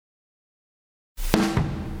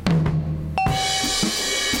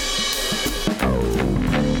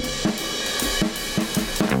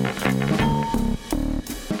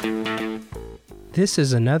This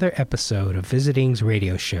is another episode of Visiting's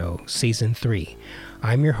radio show, Season 3.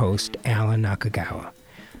 I'm your host, Alan Nakagawa.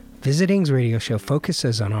 Visiting's radio show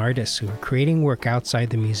focuses on artists who are creating work outside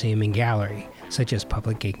the museum and gallery, such as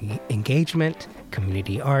public engagement,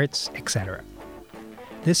 community arts, etc.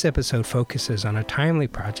 This episode focuses on a timely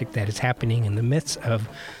project that is happening in the midst of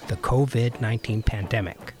the COVID-19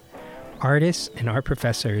 pandemic. Artists and art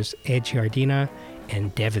professors Ed Giardina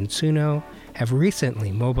and Devin Suno have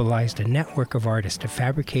recently mobilized a network of artists to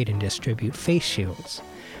fabricate and distribute face shields.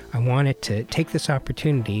 I wanted to take this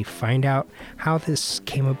opportunity, find out how this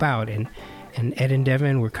came about, and Ed and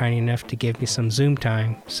Devin were kind enough to give me some Zoom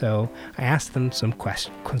time, so I asked them some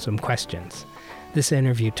questions. This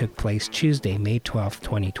interview took place Tuesday, May 12,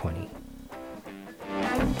 2020.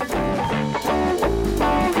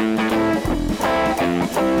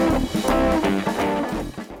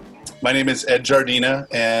 My name is Ed Giardina,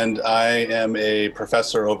 and I am a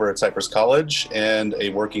professor over at Cypress College and a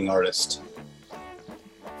working artist.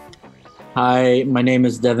 Hi, my name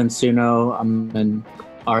is Devin Suno. I'm an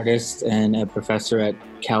artist and a professor at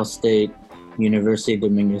Cal State University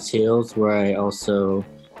Dominguez Hills, where I also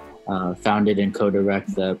founded and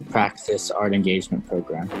co-direct the Praxis Art Engagement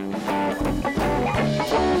Program.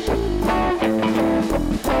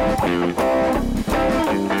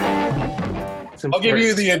 I'll give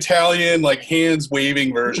you the Italian, hands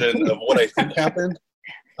waving version of what I think happened.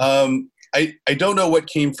 I don't know what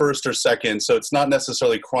came first or second, so it's not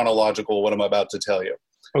necessarily chronological what I'm about to tell you.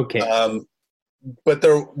 Okay. But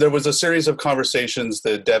there was a series of conversations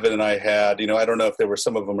that Devin and I had. I don't know if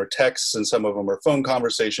some of them are texts and some of them are phone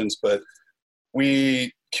conversations, but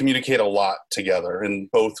we communicate a lot together in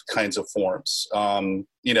both kinds of forms. And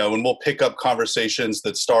we'll pick up conversations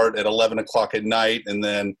that start at 11 o'clock at night and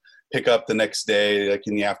then pick up the next day,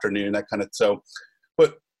 in the afternoon, that kind of. So,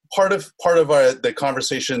 but part of the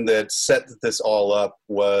conversation that set this all up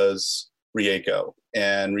was Rieko,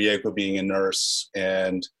 and Rieko being a nurse,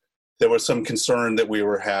 and there was some concern that we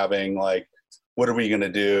were having, what are we going to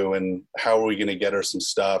do, and how are we going to get her some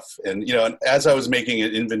stuff? And and as I was making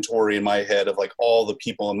an inventory in my head of all the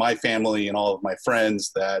people in my family and all of my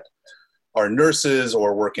friends that are nurses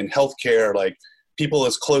or work in healthcare, people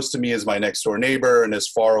as close to me as my next door neighbor and as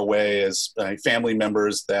far away as family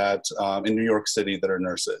members that in New York City that are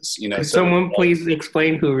nurses. Could someone please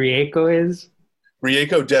explain who Rieko is?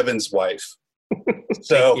 Rieko, Devin's wife.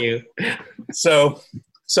 Thank you. So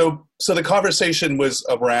the conversation was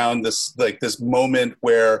around this moment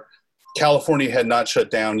where California had not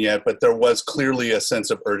shut down yet, but there was clearly a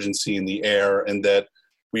sense of urgency in the air, and that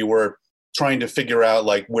we were trying to figure out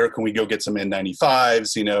where can we go get some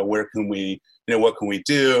N95s, where can we, what can we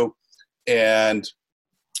do? And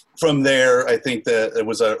from there, I think that it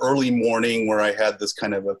was an early morning where I had this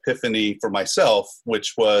kind of epiphany for myself,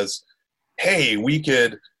 which was, hey, we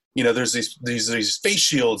could, there's these face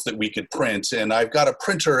shields that we could print, and I've got a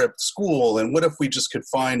printer at school, and what if we just could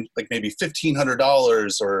find maybe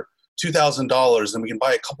 $1,500 or $2,000, and we can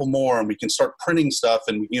buy a couple more, and we can start printing stuff,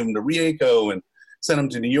 and we give them to Rieko and send them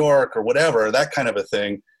to New York or whatever, that kind of a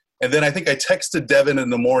thing. And then I think I texted Devin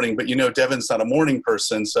in the morning, but Devin's not a morning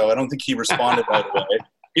person, so I don't think he responded right away.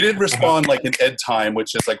 He didn't respond in Ed time,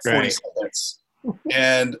 which is 40 seconds.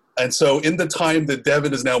 And so in the time that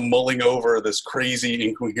Devin is now mulling over this crazy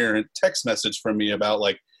incoherent text message from me about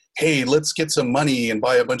hey, let's get some money and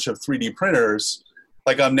buy a bunch of 3D printers,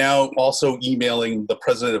 I'm now also emailing the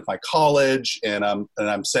president of my college, and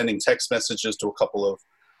I'm sending text messages to a couple of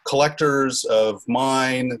collectors of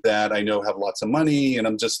mine that I know have lots of money, and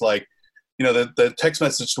I'm just the text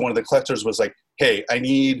message to one of the collectors was hey, I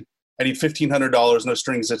need $1,500, no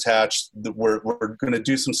strings attached. We're going to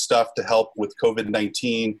do some stuff to help with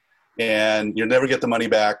COVID-19, and you'll never get the money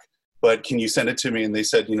back, but can you send it to me? And they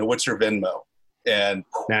said, what's your Venmo? And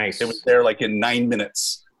nice. It was there in 9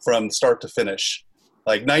 minutes from start to finish.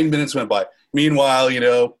 9 minutes went by. Meanwhile,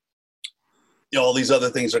 all these other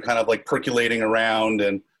things are kind of percolating around,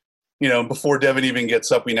 and before Devin even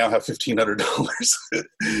gets up, we now have $1,500.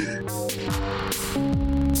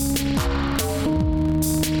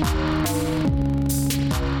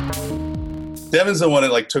 Devin's the one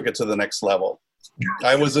that took it to the next level.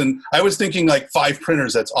 I was thinking 5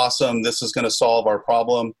 printers, that's awesome. This is going to solve our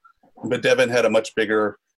problem. But Devin had a much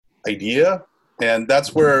bigger idea. And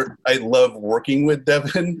that's where I love working with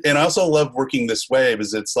Devin. And I also love working this way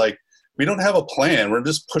because it's we don't have a plan. We're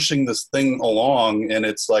just pushing this thing along, and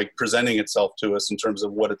it's presenting itself to us in terms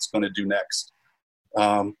of what it's going to do next.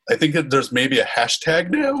 I think that there's maybe a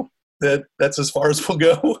hashtag now that's as far as we'll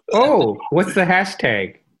go. Oh, what's the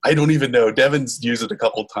hashtag? I don't even know. Devin's used it a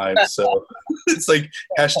couple times. So it's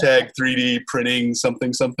hashtag 3D printing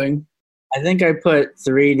something something. I think I put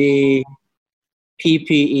 3D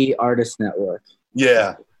PPE Artist Network.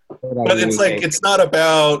 Yeah. But it's like, it's not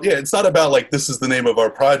about like, this is the name of our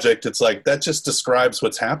project. It's like, that just describes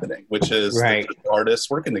what's happening, which is right. the artists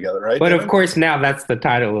working together, right? But Devin? of course, now that's the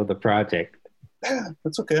title of the project. Yeah,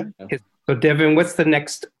 that's okay. So Devin, what was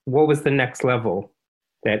the next level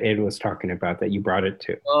that Ed was talking about that you brought it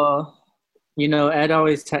to? Ed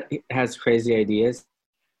always has crazy ideas.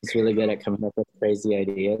 He's really good at coming up with crazy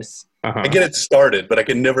ideas. I get it started, but I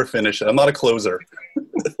can never finish it. I'm not a closer.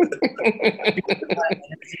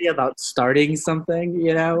 About starting something,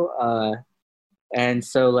 and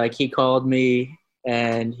so like he called me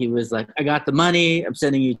and he was like, I got the money, I'm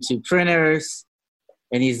sending you 2 printers.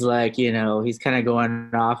 And he's like, he's kind of going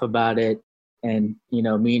off about it. And,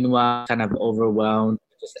 meanwhile, kind of overwhelmed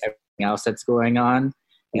with just everything else that's going on.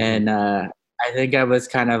 And I think I was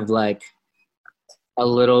kind of like a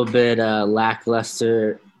little bit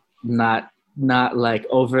lackluster, not like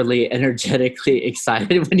overly energetically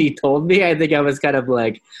excited when he told me. I think I was kind of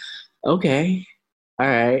like, okay, all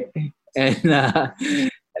right. And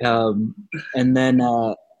then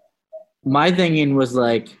my thinking was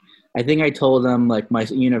like, I think I told him like my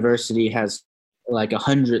university has like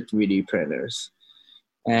 100 3D printers.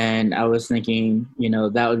 And I was thinking,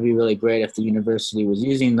 that would be really great if the university was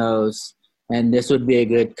using those. And this would be a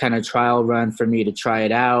good kind of trial run for me to try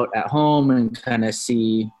it out at home and kind of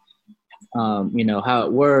see, how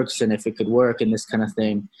it works and if it could work and this kind of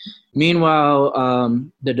thing. Meanwhile,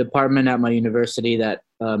 the department at my university that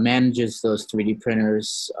manages those 3D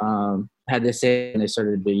printers had this in and they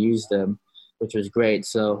started to use them, which was great.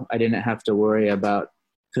 So I didn't have to worry about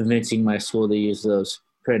convincing my school to use those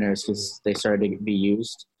printers because they started to be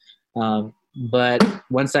used. But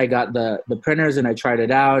once I got the printers and I tried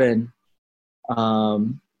it out and,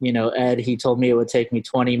 Ed, he told me it would take me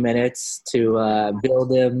 20 minutes to build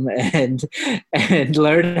them and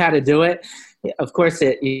learn how to do it. Of course,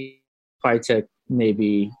 it probably took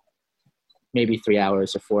maybe 3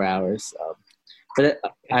 hours or 4 hours. But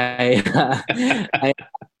I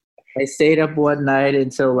stayed up one night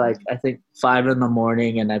until like I think 5 a.m.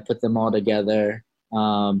 and I put them all together.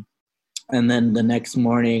 And then the next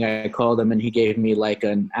morning I called him and he gave me like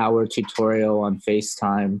an hour tutorial on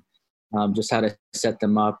FaceTime, just how to set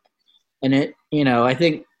them up. And it, I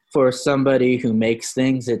think for somebody who makes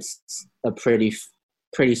things, it's a pretty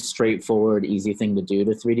straightforward, easy thing to do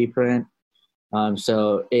to 3D print.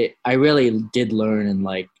 So I really did learn in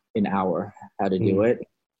like an hour how to do it.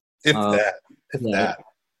 If that. Yeah.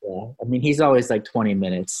 I mean, he's always like 20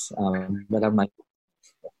 minutes, but I'm like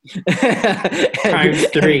times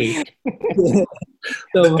 3.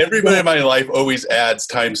 So, everybody in my life always adds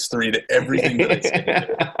times 3 to everything that I say.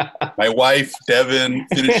 My wife, Devin,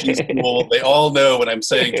 finishing school, they all know when I'm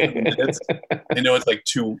saying 20 minutes, they know it's like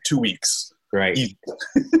two weeks. Right.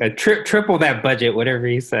 Triple that budget, whatever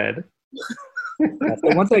he said.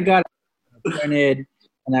 So once I got it printed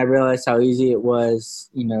and I realized how easy it was,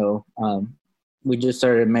 we just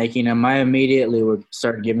started making them. I immediately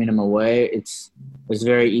started giving them away. It was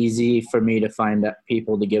very easy for me to find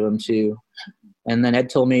people to give them to. And then Ed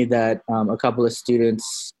told me that a couple of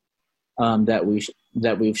students that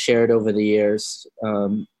we've shared over the years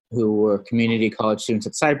who were community college students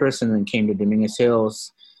at Cypress and then came to Dominguez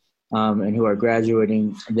Hills and who are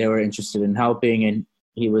graduating, they were interested in helping. And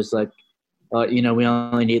he was like, we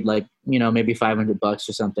only need like, maybe $500 or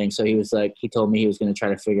something. So he told me he was going to try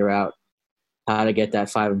to figure out how to get that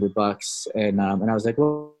 $500. And I was like,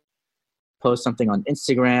 well, post something on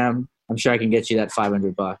Instagram. I'm sure I can get you that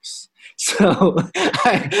 $500. So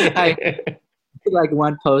I did like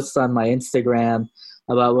one post on my Instagram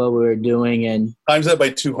about what we were doing and times that by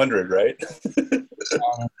 200, right?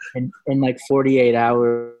 in like 48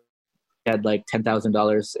 hours, I had like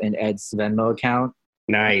 $10,000 in Ed's Venmo account.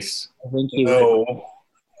 Nice. I think he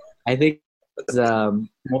was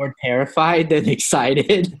more terrified than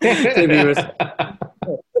excited to be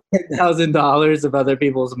 $10,000 of other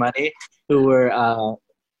people's money who were,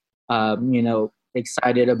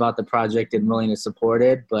 excited about the project and willing to support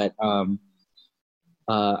it. But I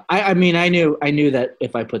knew that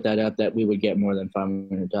if I put that up, that we would get more than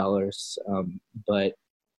 $500. But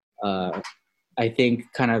I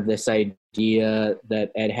think kind of this idea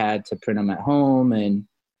that Ed had to print them at home and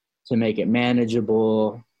to make it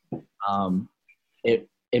manageable, it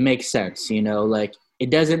makes sense, like it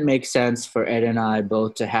doesn't make sense for Ed and I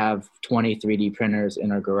both to have 20 3D printers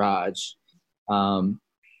in our garage.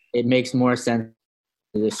 It makes more sense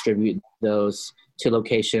to distribute those to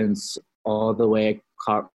locations all the way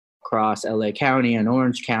across LA County and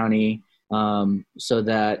Orange County, so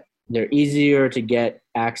that they're easier to get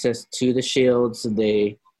access to the shields.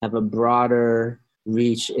 They have a broader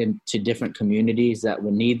reach into different communities that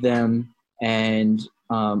would need them. And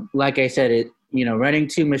like I said, running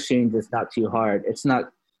 2 machines is not too hard. It's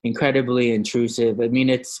not incredibly intrusive. I mean,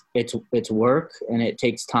 it's work and it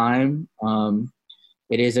takes time.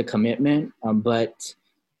 It is a commitment, but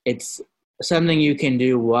it's something you can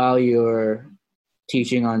do while you're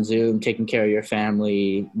teaching on Zoom, taking care of your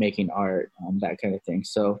family, making art, that kind of thing.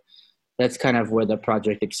 So that's kind of where the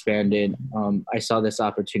project expanded. I saw this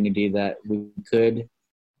opportunity that we could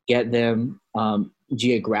get them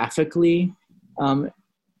geographically all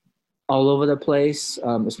over the place,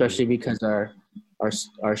 especially because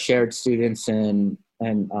our shared students and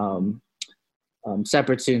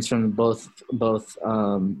separate students from both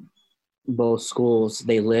schools,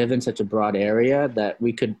 they live in such a broad area that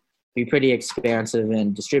we could be pretty expansive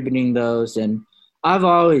in distributing those. And I've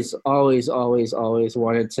always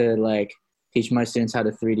wanted to like teach my students how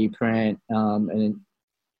to 3D print.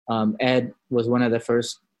 Ed was one of the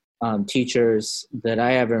first teachers that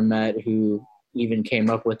I ever met who even came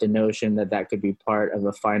up with the notion that could be part of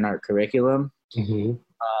a fine art curriculum.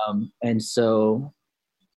 Mm-hmm. And so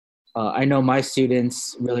I know my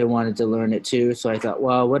students really wanted to learn it too. So I thought,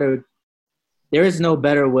 well, there is no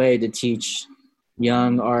better way to teach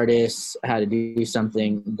young artists how to do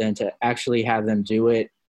something than to actually have them do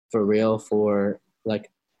it for real, for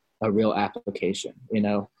like a real application,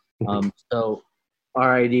 So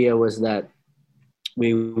our idea was that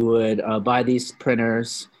we would buy these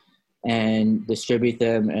printers and distribute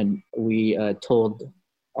them. And we told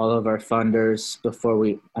all of our funders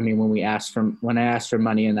when I asked for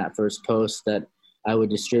money in that first post, that I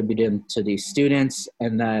would distribute them to these students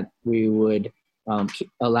and that we would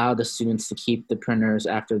allow the students to keep the printers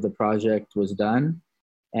after the project was done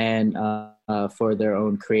and for their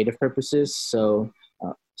own creative purposes. So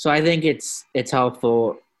I think it's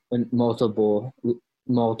helpful in multiple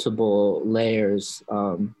layers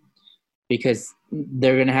because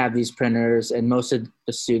they're going to have these printers, and most of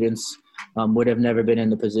the students would have never been in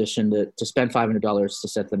the position to spend $500 to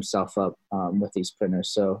set themselves up with these printers.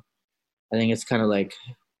 So I think it's kind of like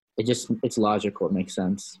it's logical. It makes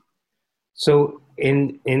sense. So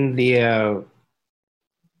in the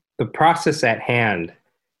process at hand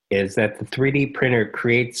is that the 3D printer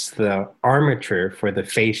creates the armature for the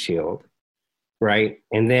face shield, right?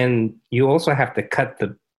 And then you also have to cut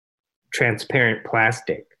the transparent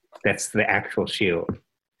plastic that's the actual shield.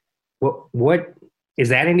 What is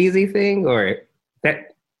that an easy thing, or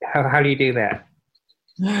that how do you do that?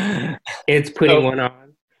 It's putting one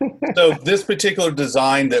on. So this particular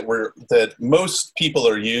design that most people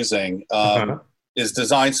are using is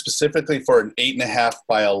designed specifically for an 8.5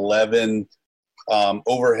 by 11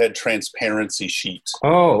 overhead transparency sheet.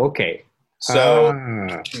 Oh, okay. So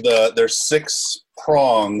there's 6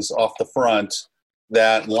 prongs off the front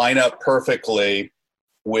that line up perfectly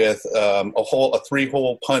with a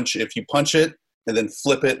 3-hole punch if you punch it, and then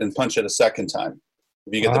flip it and punch it a second time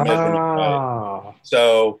if you get the measurement right.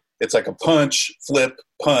 So it's like a punch, flip,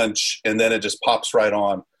 punch, and then it just pops right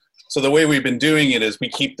on. So the way we've been doing it is we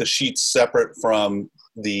keep the sheets separate from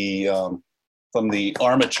the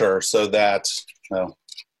armature so that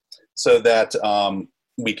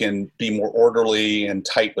we can be more orderly and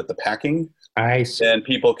tight with the packing. I see. And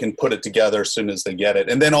people can put it together as soon as they get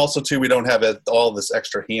it. And then also too, we don't have all this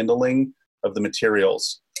extra handling of the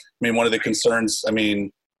materials. I mean, one of the concerns,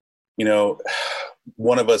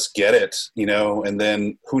 one of us get it, and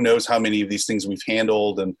then who knows how many of these things we've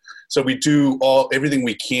handled. And so we do everything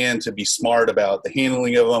we can to be smart about the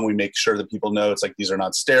handling of them. We make sure that people know it's like these are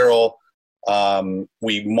not sterile.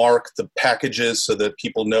 We mark the packages so that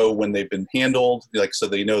people know when they've been handled, so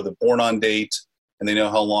they know the born on date and they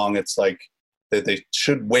know how long it's like that they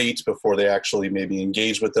should wait before they actually maybe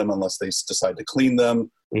engage with them unless they decide to clean them.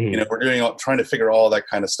 Mm-hmm. We're trying to figure all that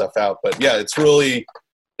kind of stuff out. But yeah,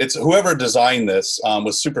 it's whoever designed this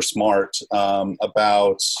was super smart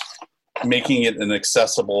about making it an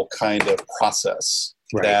accessible kind of process.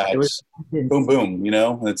 Right. That boom, boom,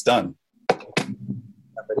 and it's done.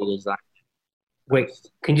 Wait,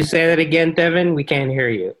 can you say that again, Devin? We can't hear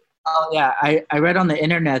you. Oh, yeah. I read on the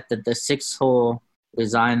internet that the 6-hole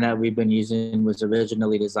design that we've been using was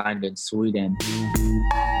originally designed in Sweden.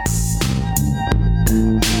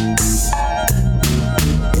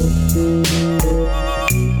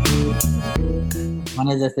 One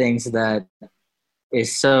of the things that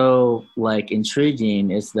is so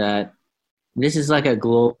intriguing is that this is like a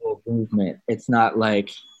global movement. It's not like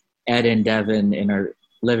Ed and Devin in our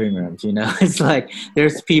living rooms, It's like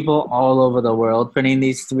there's people all over the world printing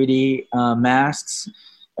these 3D masks,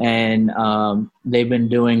 and they've been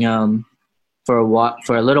doing them for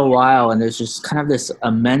a little while, and there's just kind of this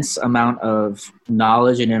immense amount of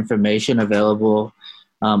knowledge and information available,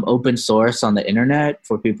 open source on the internet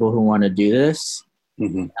for people who want to do this.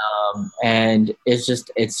 Mm-hmm. And it's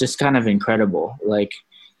just kind of incredible. Like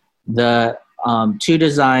the two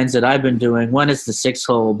designs that I've been doing, one is the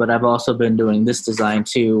 6-hole, but I've also been doing this design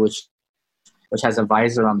too, which has a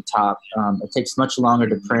visor on the top. It takes much longer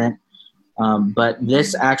to print. But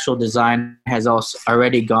this actual design has also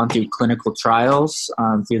already gone through clinical trials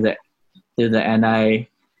through the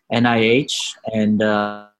NIH, and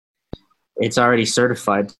it's already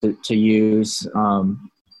certified to use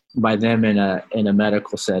by them in a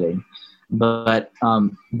medical setting. But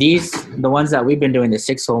the ones that we've been doing, the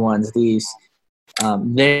 6-hole ones,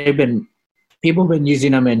 people have been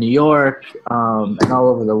using them in New York and all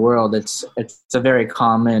over the world. It's a very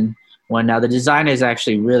common one. Now the design is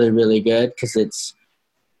actually really, really good because it's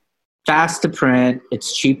fast to print,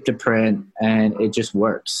 it's cheap to print, and it just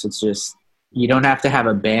works. It's just, you don't have to have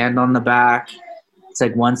a band on the back. It's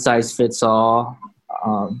like one size fits all.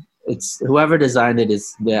 It's whoever designed it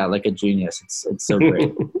is like a genius. It's so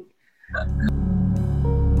great.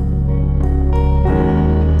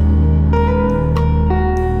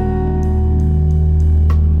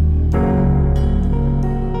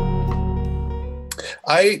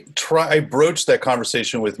 I broached that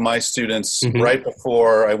conversation with my students right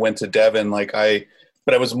before I went to Devon. But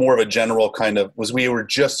I was more of a general kind of, we were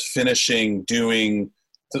just finishing doing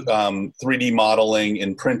 3D modeling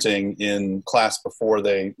and printing in class before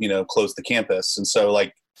they, closed the campus. And so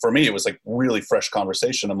like, for me, it was like really fresh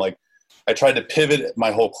conversation. I'm like, I tried to pivot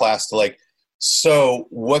my whole class to like, so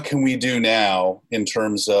what can we do now in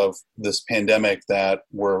terms of this pandemic that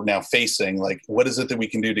we're now facing? Like, what is it that we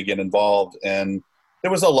can do to get involved? And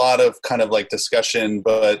there was a lot of kind of like discussion,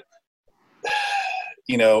 but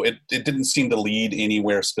it didn't seem to lead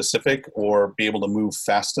anywhere specific or be able to move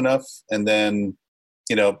fast enough. And then,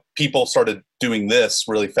 people started doing this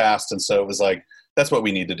really fast. And so it was like, that's what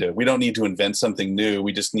we need to do. We don't need to invent something new.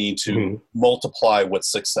 We just need to multiply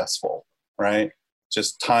what's successful, right?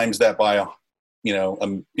 Just times that by,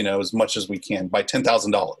 as much as we can, by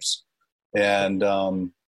 $10,000. And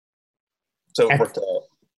so it worked out.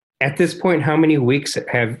 At this point, how many weeks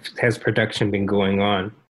has production been going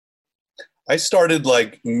on? I started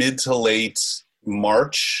like mid to late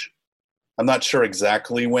March. I'm not sure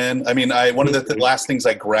exactly when. I mean, one of the last things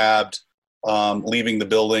I grabbed leaving the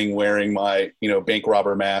building wearing my, bank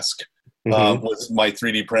robber mask was my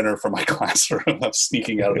 3D printer from my classroom. I was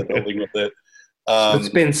sneaking out of the building with it. So it's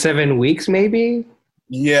been 7 weeks maybe?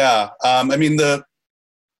 Yeah. I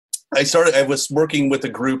was working with a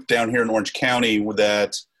group down here in Orange County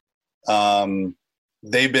that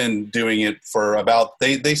they've been doing it for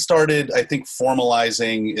they started, I think,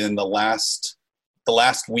 formalizing in the last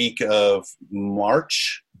week of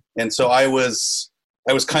March. And so I was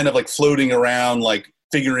kind of like floating around, like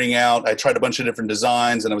figuring out, I tried a bunch of different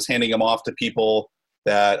designs and I was handing them off to people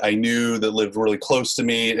that I knew that lived really close to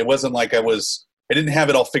me. It wasn't like I didn't have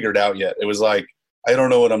it all figured out yet. It was like, I don't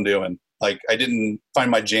know what I'm doing. Like I didn't find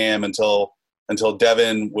my jam until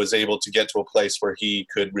Devon was able to get to a place where he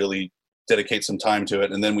could really dedicate some time to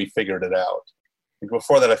it. And then we figured it out.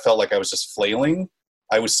 Before that, I felt like I was just flailing.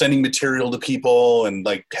 I was sending material to people and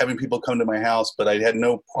like having people come to my house, but I had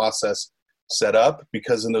no process set up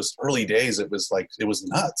because in those early days, it was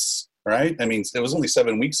nuts, right? I mean, it was only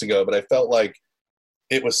 7 weeks ago, but I felt like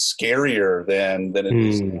it was scarier than it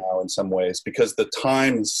is now in some ways because the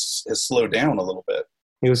time has slowed down a little bit.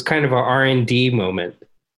 It was kind of a R&D moment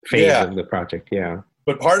phase of the project, yeah.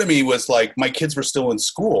 But part of me was like, my kids were still in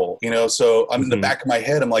school, so I'm in the back of my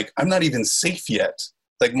head, I'm like, I'm not even safe yet.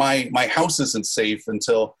 Like my house isn't safe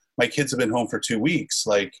until my kids have been home for 2 weeks.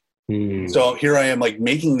 Like, so here I am like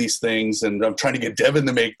making these things and I'm trying to get Devon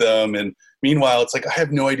to make them. And meanwhile, it's like, I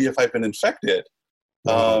have no idea if I've been infected.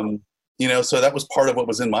 So that was part of what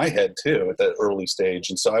was in my head too at that early stage.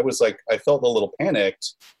 And so I was like, I felt a little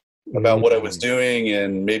panicked about what I was doing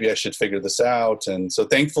and maybe I should figure this out. And so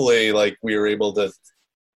thankfully, like we were able to,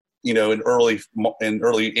 in early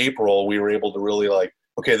April, we were able to really like,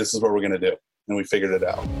 okay, this is what we're going to do. And we figured it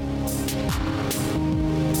out.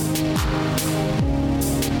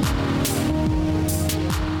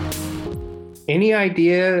 Any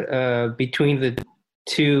idea between the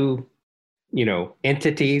two,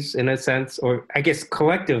 entities in a sense, or I guess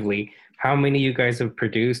collectively, how many you guys have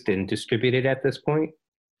produced and distributed at this point?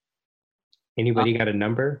 Anybody got a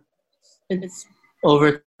number? It's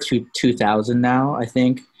over 2,000 now, I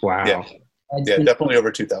think. Wow. Yeah, definitely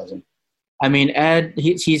over 2,000. I mean, Ed,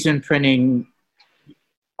 he's been printing,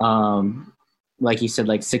 like you said,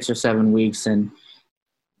 like 6 or 7 weeks, and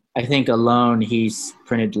I think alone he's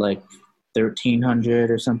printed like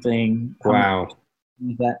 1,300 or something. Wow.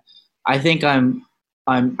 Like that. I think I'm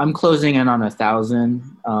closing in on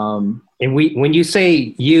 1,000. And when you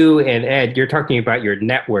say you and Ed, you're talking about your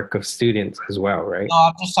network of students as well, right? No,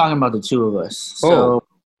 I'm just talking about the two of us. So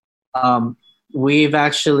we've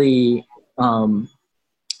actually,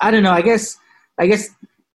 I don't know. I guess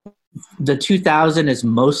the 2,000 is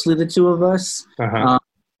mostly the two of us. Uh-huh.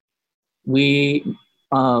 We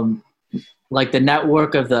like the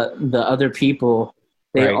network of the other people.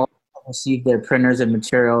 They Right. all received their printers and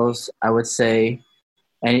materials, I would say,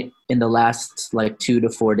 and in the last like 2 to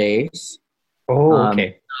 4 days. Oh,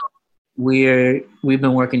 okay. We've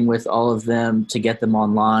been working with all of them to get them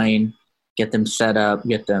online, get them set up,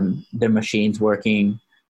 get their machines working,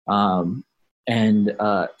 and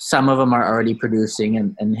some of them are already producing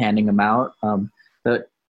and handing them out. But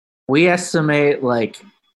we estimate, like,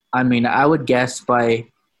 I mean, I would guess by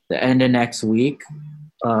the end of next week,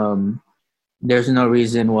 there's no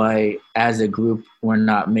reason why, as a group, we're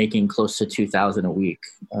not making close to 2,000 a week.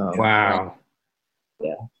 Wow.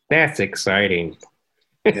 Yeah. That's exciting.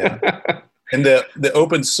 Yeah. And the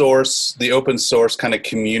open source kind of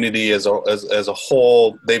community as a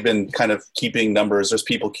whole, they've been kind of keeping numbers. There's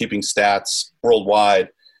people keeping stats worldwide.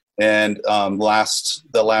 And the last,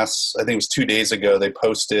 I think it was 2 days ago, they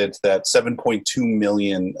posted that 7.2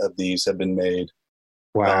 million of these have been made.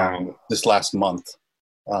 Wow. This last month.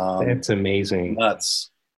 That's amazing.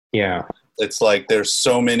 Nuts. Yeah. It's like there's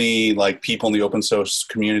so many like people in the open source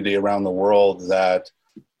community around the world that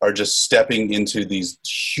are just stepping into these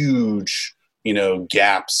huge,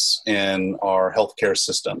 gaps in our healthcare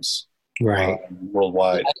systems, Right.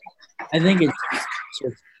 Worldwide. I think it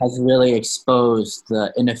has really exposed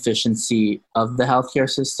the inefficiency of the healthcare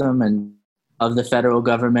system and of the federal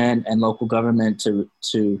government and local government to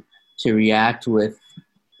react with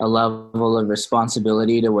a level of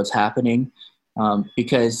responsibility to what's happening.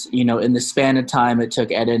 Because, in the span of time it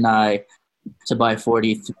took Ed and I to buy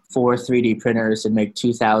 44 3D printers and make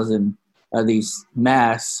 2,000 of these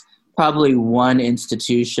masks, probably one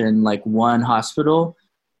institution, like one hospital,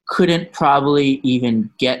 couldn't probably even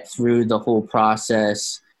get through the whole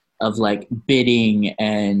process of like bidding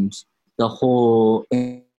and the whole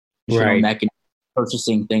mechanism,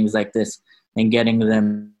 purchasing things like this and getting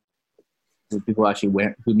them to people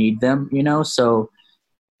actually who need them, So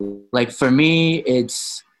like for me,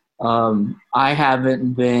 it's, I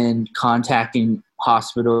haven't been contacting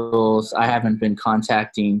hospitals. I haven't been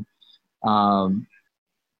contacting,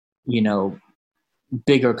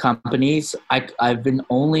 bigger companies. I've been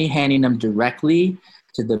only handing them directly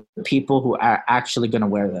to the people who are actually going to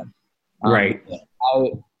wear them. Right.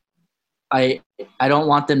 I don't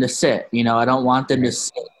want them to sit, I don't want them to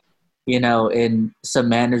sit, in some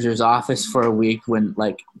manager's office for a week when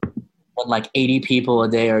 80 people a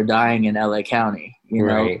day are dying in LA County,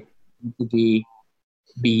 Right. to be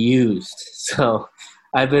used. So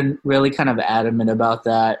I've been really kind of adamant about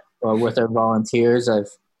that with our volunteers. I've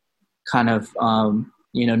kind of,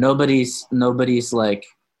 nobody's like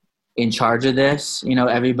in charge of this.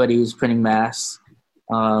 Everybody who's printing masks,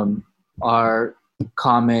 our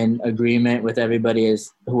common agreement with everybody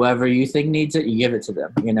is whoever you think needs it, you give it to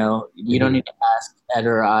them. You don't need to ask Ed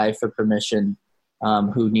or I for permission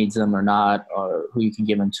who needs them or not, or who you can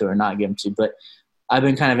give them to or not give them to. But I've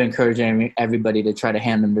been kind of encouraging everybody to try to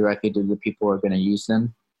hand them directly to the people who are going to use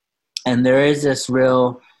them. And there is this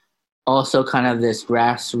also kind of this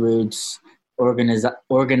grassroots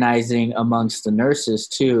organizing amongst the nurses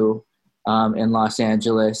too, in Los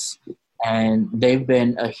Angeles. And they've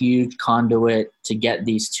been a huge conduit to get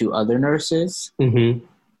these 2 other nurses,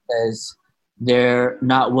 because they're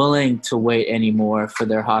not willing to wait anymore for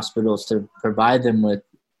their hospitals to provide them with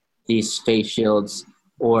these face shields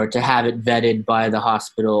or to have it vetted by the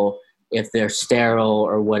hospital if they're sterile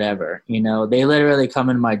or whatever. They literally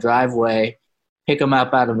come in my driveway, pick them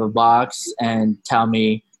up out of a box and tell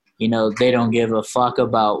me, they don't give a fuck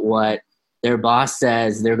about what their boss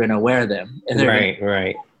says, they're going to wear them. And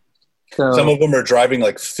Right. So, some of them are driving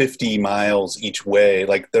like 50 miles each way.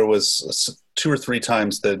 Like there was 2 or 3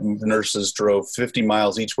 times that nurses drove 50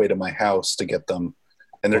 miles each way to my house to get them.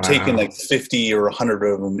 And they're taking like 50 or 100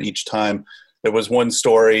 of them each time. There was one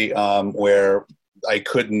story where we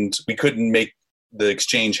couldn't make the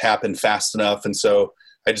exchange happen fast enough. And so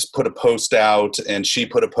I just put a post out and she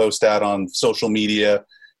put a post out on social media,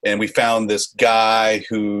 and we found this guy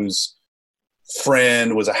whose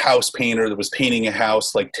friend was a house painter that was painting a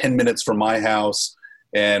house like 10 minutes from my house.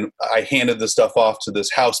 And I handed the stuff off to this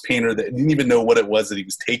house painter that didn't even know what it was that he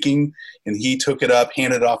was taking. And he took it up,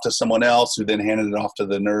 handed it off to someone else, who then handed it off to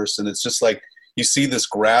the nurse. And it's just like, you see this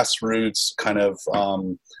grassroots kind of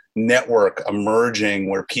network emerging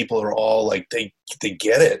where people are all like, they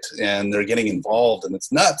get it and they're getting involved. And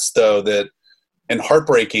it's nuts though and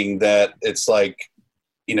heartbreaking that it's like,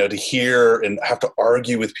 to hear and have to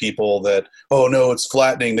argue with people that, oh no, it's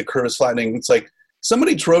flattening, the curve is flattening. It's like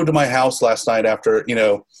somebody drove to my house last night after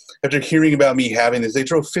hearing about me having this. They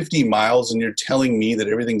drove 50 miles and you're telling me that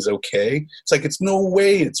everything's okay. It's like, it's no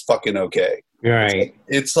way it's fucking okay. Right.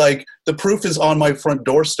 It's like the proof is on my front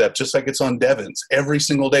doorstep, just like it's on Devin's. Every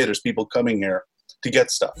single day there's people coming here to get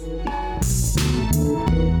stuff.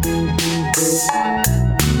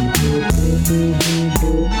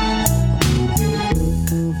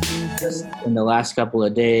 Just in the last couple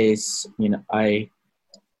of days, I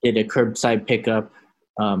did a curbside pickup,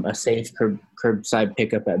 a safe curbside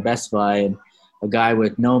pickup at Best Buy, and a guy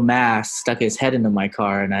with no mask stuck his head into my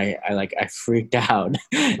car, and I freaked out.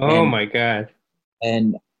 Oh my God.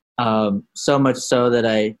 And so much so that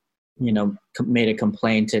I, made a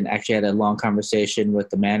complaint and actually had a long conversation with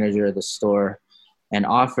the manager of the store and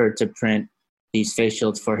offered to print these face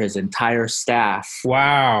shields for his entire staff.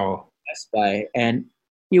 Wow. Best Buy. And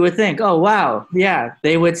you would think, oh, wow, yeah,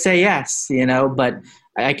 they would say yes, but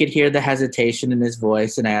I could hear the hesitation in his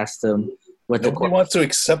voice, and I asked him what Nobody wants to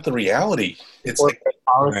accept the reality. It's like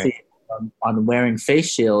policy on wearing face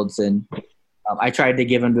shields. And I tried to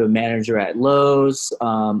give them to a manager at Lowe's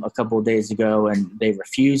a couple of days ago, and they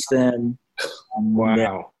refused them.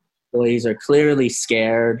 Wow. Employees are clearly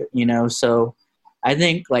scared, so I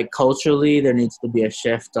think culturally there needs to be a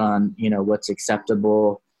shift on, what's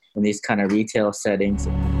acceptable in these kind of retail settings.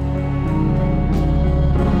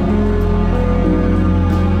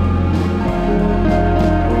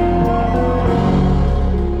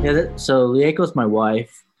 Yeah, so Lieko's my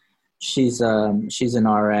wife. She's an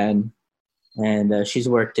RN, and she's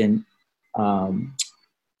worked in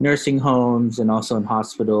nursing homes and also in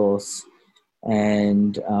hospitals.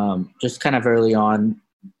 And just kind of early on,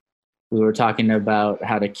 we were talking about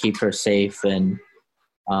how to keep her safe and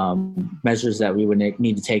measures that we would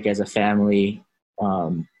need to take as a family,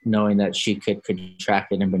 knowing that she could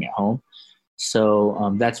contract it and bring it home.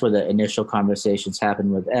 So that's where the initial conversations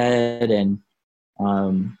happened with Ed, and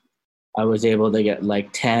I was able to get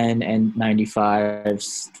 10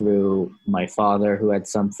 N95s through my father, who had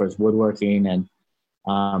some for his woodworking, and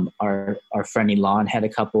our friend Elon had a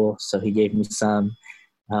couple, so he gave me some.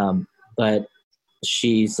 But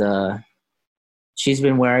she's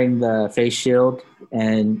been wearing the face shield,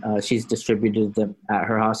 and she's distributed them at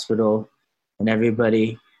her hospital, and every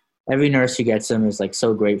nurse who gets them is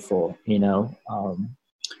so grateful,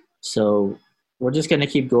 so we're just going to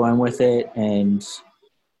keep going with it. And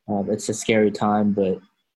it's a scary time, but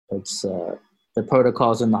it's the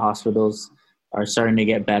protocols in the hospitals are starting to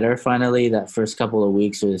get better finally. That first couple of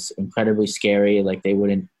weeks was incredibly scary. They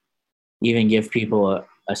wouldn't even give people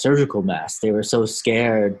a surgical mask. They were so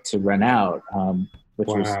scared to run out, which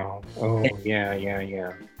wow. Oh,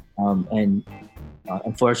 yeah. And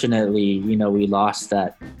unfortunately, we lost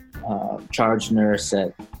that charge nurse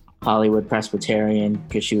at Hollywood Presbyterian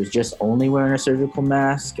because she was just only wearing a surgical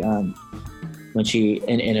mask when she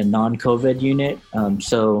in a non-COVID unit.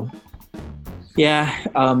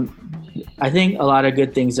 I think a lot of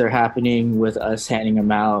good things are happening with us handing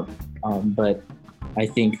them out. But I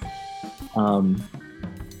think, one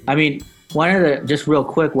of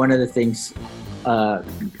the things, a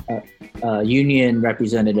union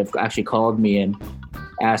representative actually called me and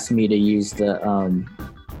asked me to use the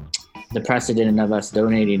precedent of us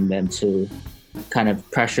donating them to kind of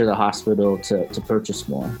pressure the hospital to purchase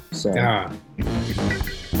more. So. Yeah.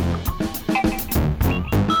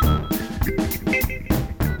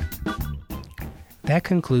 That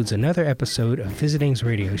concludes another episode of Visiting's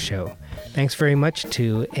radio show. Thanks very much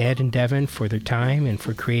to Ed and Devin for their time and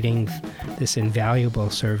for creating this invaluable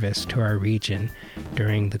service to our region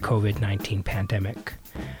during the COVID-19 pandemic.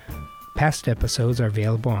 Past episodes are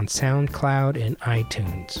available on SoundCloud and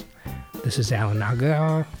iTunes. This is Alan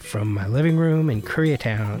Nakagawa from my living room in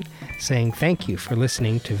Koreatown saying thank you for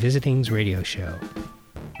listening to Visiting's radio show.